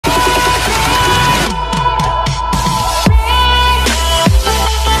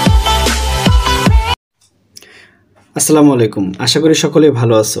আসসালামু আলাইকুম। আশা করি সকলে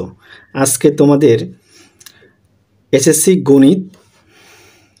ভালো আছো। আজকে তোমাদের এসএসসি গণিত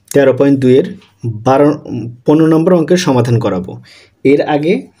 13.2 এর 15 নম্বর অঙ্কের সমাধান করাবো। এর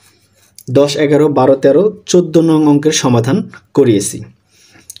আগে 10, 11, 12, 13, 14 নং অঙ্কের সমাধান করিয়েছি।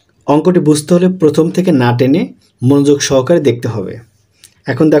 অঙ্কটি বুঝতে হলে প্রথম থেকে না টেনে মনোযোগ সহকারে দেখতে হবে।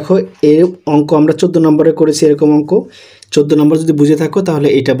 এখন দেখো, এই অঙ্ক আমরা 14 নম্বরে করেছি। এরকম অঙ্ক 14 নম্বর যদি বুঝে থাকো তাহলে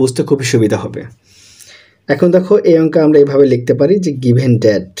এটা বুঝতে খুবই সুবিধা হবে। এখন দেখো, এই অঙ্কে আমরা এইভাবে লিখতে পারি যে গিভেন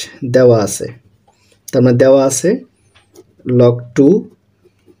ডেট দেওয়া আছে, তার মানে দেওয়া আছে log 2,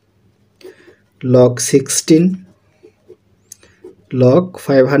 log 16, log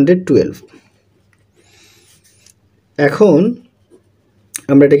 512। এখন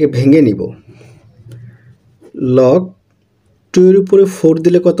আমরা এটাকে ভেঙে নিব। log 2 এর উপরে 4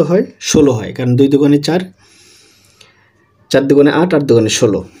 দিলে কত হয়? 16 হয়, কারণ 2 দুগুণে 4, 4 দুগুণে 8, 8 দুগুণে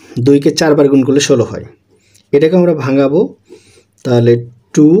 16, 2কে 4 বার গুণ করলে 16 হয়। এটাকে আমরা ভাঙাবো, তাহলে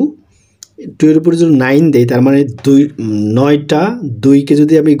 2 এর উপরে যদি 9 দেই, তার মানে 9টা 2কে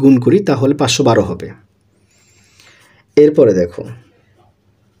যদি আমি গুণ করি তাহলে 512 হবে। এরপরে দেখো,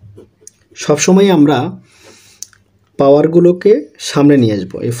 সবসময় আমরা পাওয়ারগুলোকে সামনে নিয়ে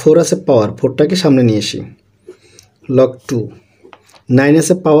আসবো। এই 4 আছে পাওয়ার, 4টাকে সামনে নিয়ে আসি। log 2, 9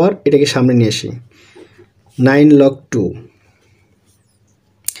 আছে পাওয়ার, এটাকে সামনে নিয়ে আসি, 9 log 2।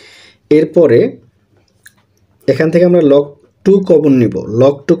 এরপরে এখান থেকে আমরা log 2 কমন নিব।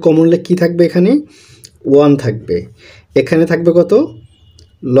 log 2 কমন নিলে কী থাকবে? এখানে 1 থাকবে। এখানে থাকবে কত?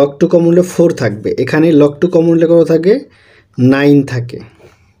 log 2 কমন নিলে 4 থাকবে। এখানে log 2 কমন নিলে কত থাকে? 9 থাকে।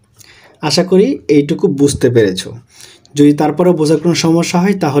 আশা করি এইটুকু বুঝতে পেরেছো। যদি তারপরেও বোঝার কোনো সমস্যা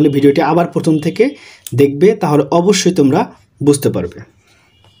হয় তাহলে ভিডিওটি আবার প্রথম থেকে দেখবে, তাহলে অবশ্যই তোমরা বুঝতে পারবে।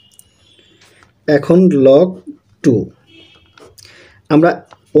 এখন log 2 আমরা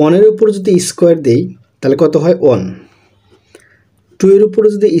 1 এর উপর যদি স্কোয়ার দেই তাহলে কত হয়? 1। 2 এর উপরে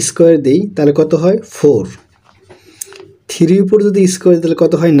যদি স্কোয়ার দেই তাহলে কত হয়? 4। 3 এর উপর যদি স্কোয়ার দিলে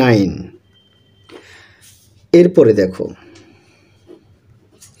কত হয়? 9। এরপরে দেখো,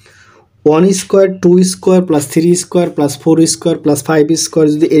 1 square, 2 square plus 3 square plus 4 square plus 5 square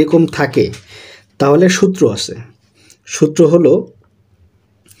যদি এরকম থাকে তাহলে সূত্র আছে। সূত্র হলো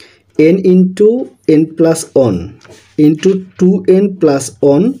n into n plus 1 into 2n plus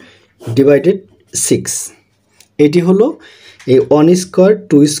 1 divided 6। এটি হলো এই 1 স্কোয়ার,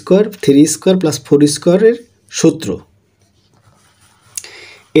 2 স্কোয়ার, 3 স্কোয়ার প্লাস 4 স্কোয়ারের সূত্র।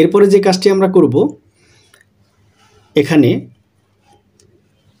 এরপরে যে কাজটি আমরা করব এখানে,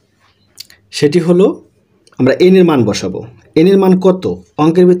 সেটি হলো আমরা n এর মান বসাবো। n এর মান কত?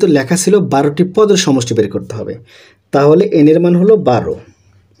 অঙ্কের ভিতর লেখা ছিল 12টি পদের সমষ্টি বের করতে হবে, তাহলে n এর মান হলো 12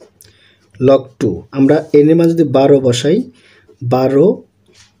 log 2। আমরা n এর মান যদি 12 বসাই, 12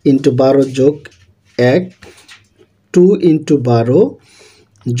 ইন্টু 12 যোগ 1, 2 ইন্টু 12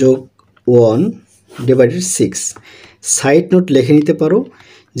 যোগ 1 ডিভাইডেড 6। সাইড নোট লিখে নিতে পারো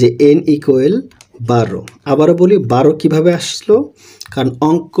যে n ইকুয়াল 12। আবারও বলি, 12 কীভাবে আসলো? কারণ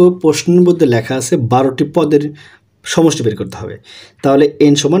অঙ্ক প্রশ্নের মধ্যে লেখা আছে 12টি পদের সমষ্টি বের করতে হবে, তাহলে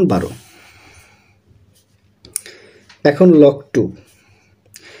n সমান 12। এখন log 2।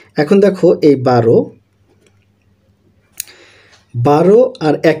 এখন দেখো, এই 12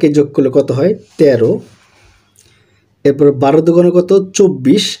 আর 1 যোগ করলে কত হয়? 13। এরপর 12 দুগুণে কত?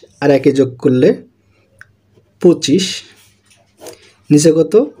 24, আর 1 যোগ করলে 25, নিচে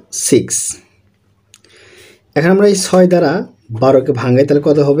কত? 6। এখন আমরা এই 6 দ্বারা 12কে ভাঙাই, তাহলে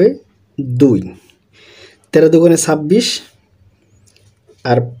কত হবে? 2। 13 দুগুণে 26,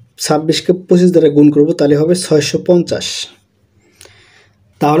 আর 26কে 25 দ্বারা গুণ করব, তাহলে হবে 650।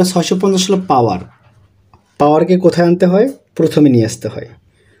 তাহলে 650 হলো পাওয়ার। পাওয়ারকে কোথায় আনতে হয়? প্রথমে নিয়ে আসতে হয়।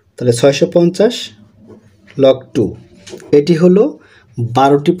 তাহলে 650 log 2, এটি হলো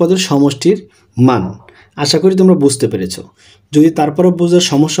 12টি পদের সমষ্টির মান। আশা করি তোমরা বুঝতে পেরেছো। যদি তারপরও বোঝার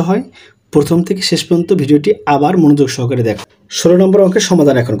সমস্যা হয় প্রথম থেকে শেষ পর্যন্ত ভিডিওটি আবার মনোযোগ সহকারে দেখো। 16 নম্বর অঙ্কের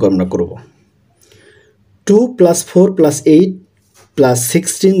সমাধান এখন আমরা করব। 2 + 4 + 8 +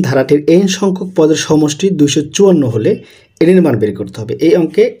 16 ধারাটির n সংখ্যক পদের সমষ্টি 254 হলে n এর মান বের করতে হবে। এই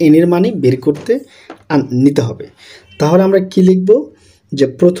অঙ্কে n এর মানই বের করতে নিতে হবে। তাহলে আমরা কি লিখব? যে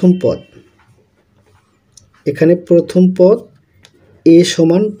প্রথম পদ, এখানে প্রথম পদ a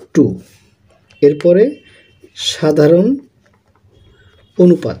সমান 2। এরপরে সাধারণ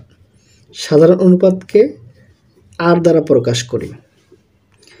অনুপাত, সাধারণ অনুপাতকে r দ্বারা প্রকাশ করি।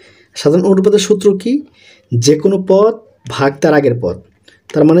 সাধারণ অনুপাতের সূত্র কি? যে কোনো পদ ভাগ তার আগের পদ।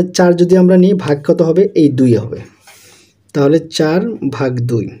 তার মানে 4 যদি আমরা নিই, ভাগ কত হবে? এই 2 হবে। তাহলে 4 ভাগ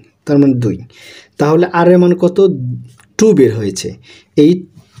 2, তার মানে 2। তাহলে r এর মান কত? 2 বের হয়েছে। এই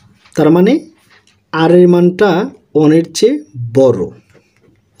তার মানে r এর মানটা 1-এর চেয়ে বড়।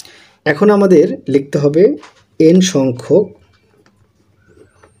 এখন আমাদের লিখতে হবে n সংখ্যক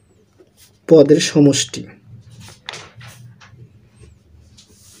পদের সমষ্টি।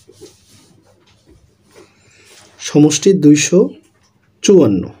 সমষ্টি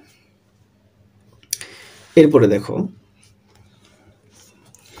 254। এরপরে দেখো,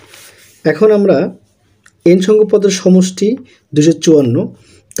 এখন আমরা n সংখ্যক পদের সমষ্টি 254,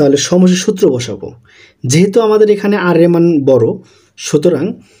 তাহলে সমষ্টি সূত্র বসাবো। যেহেতু আমাদের এখানে r এর মান বড়, সুতরাং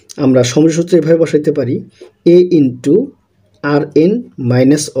আমরা সমষ্টি সূত্র এভাবে বসাইতে পারি, a ইন্টু rn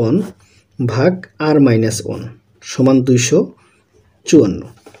মাইনাস 1 ভাগ r মাইনাস 1 সমান 254।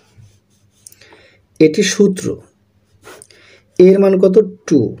 এটি সূত্র। এর মান কত?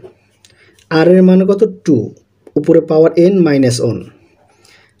 2। আর এর মান কত? 2, উপরে পাওয়ার n মাইনাস 1,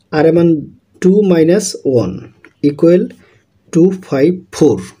 আর এর মান 2 মাইনাস 1 ইকুয়াল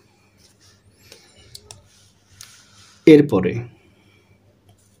 254। এরপরে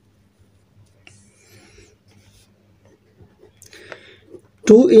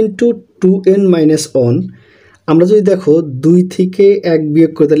টু ইন্টু 2n মাইনাস 1, আমরা যদি দেখো 2 থেকে 1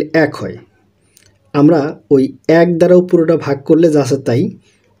 বিয়োগ করে তাহলে 1 হয়। আমরা ওই 1 দ্বারাও পুরোটা ভাগ করলে যা আছে তাই,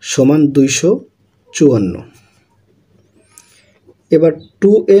 সমান 254। এবার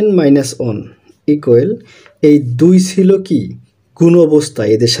 2n মাইনাস 1 ইকুয়াল, এই 2 ছিল কি গুণ অবস্থা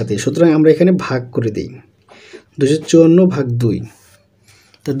এদের সাথে, সুতরাং আমরা এখানে ভাগ করে দিই 254 ভাগ 2।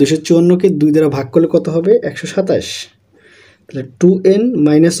 তা 254কে 2 দ্বারা ভাগ করলে কত হবে? 127। তাহলে 2n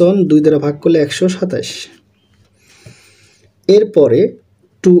মাইনাস 1 2 দ্বারা ভাগ করলে 127। এরপরে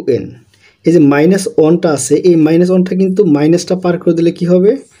 2n, এই যে মাইনাস 1টা আছে, এই মাইনাস 1টা কিন্তু মাইনাসটা পার করে দিলে কি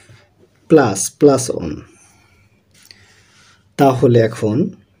হবে? প্লাস 1। তাহলে এখন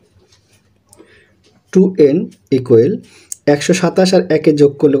 2n ইকুয়াল 127 আর 1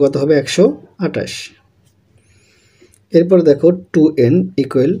 যোগ করলে কত হবে? 128। এরপর দেখো 2n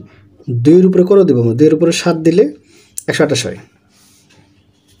ইকুয়াল 2 এর উপরে কত দেব? 2 এর উপরে 7 দিলে 128 হয়।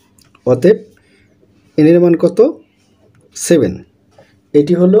 অতএব n এর মান কত? 7।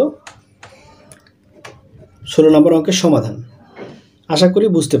 এটি হলো 16 নম্বর অঙ্কের সমাধান। আশা করি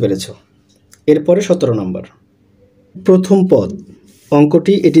বুঝতে পেরেছ। এরপরে 17 নম্বর প্রথম পদ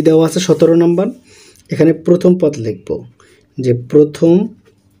অঙ্কটি, এটি দেওয়া আছে 17 নম্বর। এখানে প্রথম পদ লিখব যে প্রথম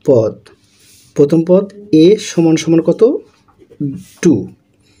পদ a সমান সমান কত? 2।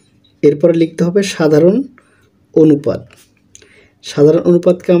 এরপরে লিখতে হবে সাধারণ অনুপাত। সাধারণ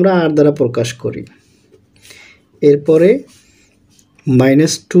অনুপাতকে আমরা r দ্বারা প্রকাশ করি। এরপরে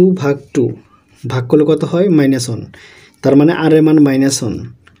 -2 ভাগ 2 ভাগ করলে কত হয়? -1। তার মানে r এর মান -1।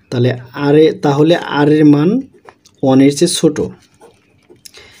 তাহলে r এর মান 1 এর চেয়ে ছোট।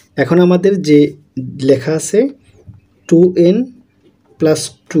 এখন আমাদের যে লেখা আছে 2n প্লাস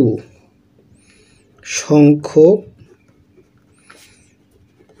 2 সংখ্যক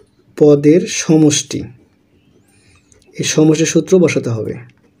পদের সমষ্টি, এই সমষ্টির সূত্র বসাতে হবে।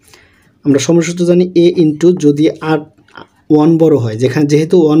 আমরা সমষ্টির সূত্র জানি a ইন্টু, যদি r 1 বড় হয়,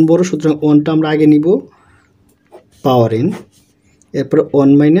 যেহেতু 1 বড়, সুতরাং 1টা আমরা আগে নিব, পাওয়ার n, এরপরে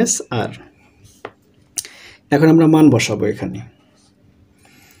 1 মাইনাস r। এখন আমরা মান বসাবো এখানে।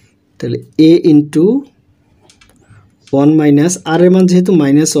 তাহলে a ইন্টু 1 মাইনাস r এর মান যেহেতু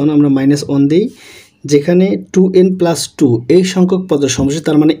 -1, আমরা -1 দিই। যেখানে 2n প্লাস 2 এই সংখ্যক পদের সমষ্টি,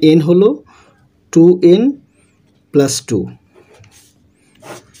 তার মানে n হলো 2n প্লাস 2।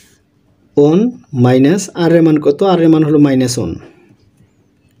 1 মাইনাস r এর মান কত? r এর মান হলো -1,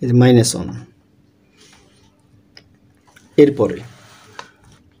 এই যে -1।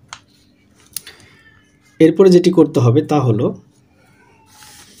 এরপরে যেটি করতে হবে তা হলো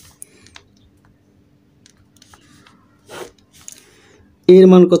এর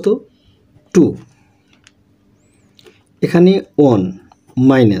মান কত? 2। এখানে 1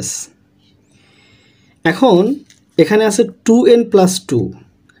 মাইনাস, এখন এখানে আছে 2n প্লাস 2।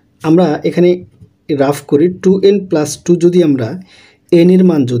 আমরা এখানে রাফ করি, 2n প্লাস 2 যদি আমরা n এর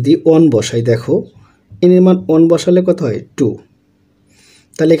মান যদি 1 বসাই, দেখো n এর মান 1 বসালে কত হয়? 2।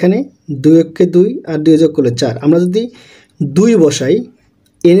 তাহলে এখানে 2 কে 2 আর 2 যোগ করলে 4। আমরা যদি 2 বসাই,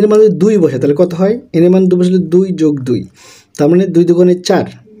 n এর মান যদি 2 বসাই তাহলে কত হয়? n এর মান 2 বসালে 2 যোগ 2, তার মানে 2 দুগুণে 4,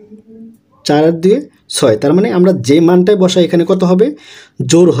 4 আর 2 6। তার মানে আমরা যে মানটাই বসাই এখানে কত হবে?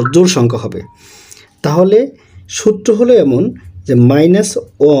 জোড় সংখ্যা হবে। তাহলে সূত্র হলো এমন যে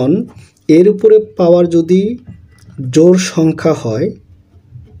 -1 এর উপরে পাওয়ার যদি জোড় সংখ্যা হয়,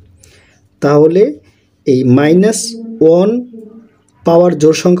 তাহলে এই -1 পাওয়ার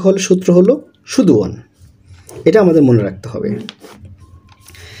জোড় সংখ্যা হলে সূত্র হলো শুধু 1। এটা আমাদের মনে রাখতে হবে।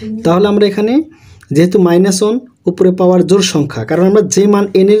 তাহলে আমরা এখানে যেহেতু -1 উপরে পাওয়ার জোড় সংখ্যা, কারণ আমরা যে মান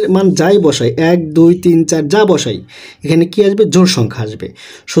n এর মান যাই বসাই 1 2 3 4 যা বসাই এখানে কি আসবে, জোড় সংখ্যা আসবে।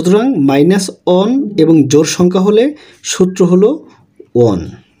 সুতরাং -1 এবং জোড় সংখ্যা হলে সূত্র হলো 1।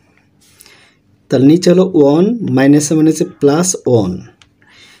 তাহলে নিচে হলো 1 মাইনাস মানে হচ্ছে +1।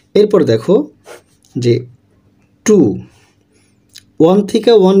 এরপর দেখো যে 2, 1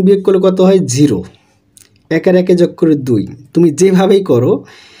 থেকে 1 বিয়োগ করলে কত হয়, 0। একের একে যোগ করে 2। তুমি যেভাবেই করো,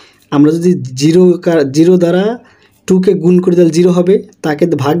 আমরা যদি 0 দ্বারা 2কে গুণ করে দিলে 0 হবে, তাকে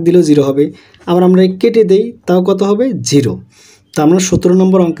ভাগ দিলেও 0 হবে। আবার আমরা কেটে দেই, তাও কত হবে, 0। তা আমরা 17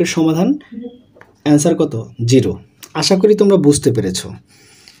 নম্বর অঙ্কের সমাধান, অ্যান্সার কত, 0। আশা করি তোমরা বুঝতে পেরেছো।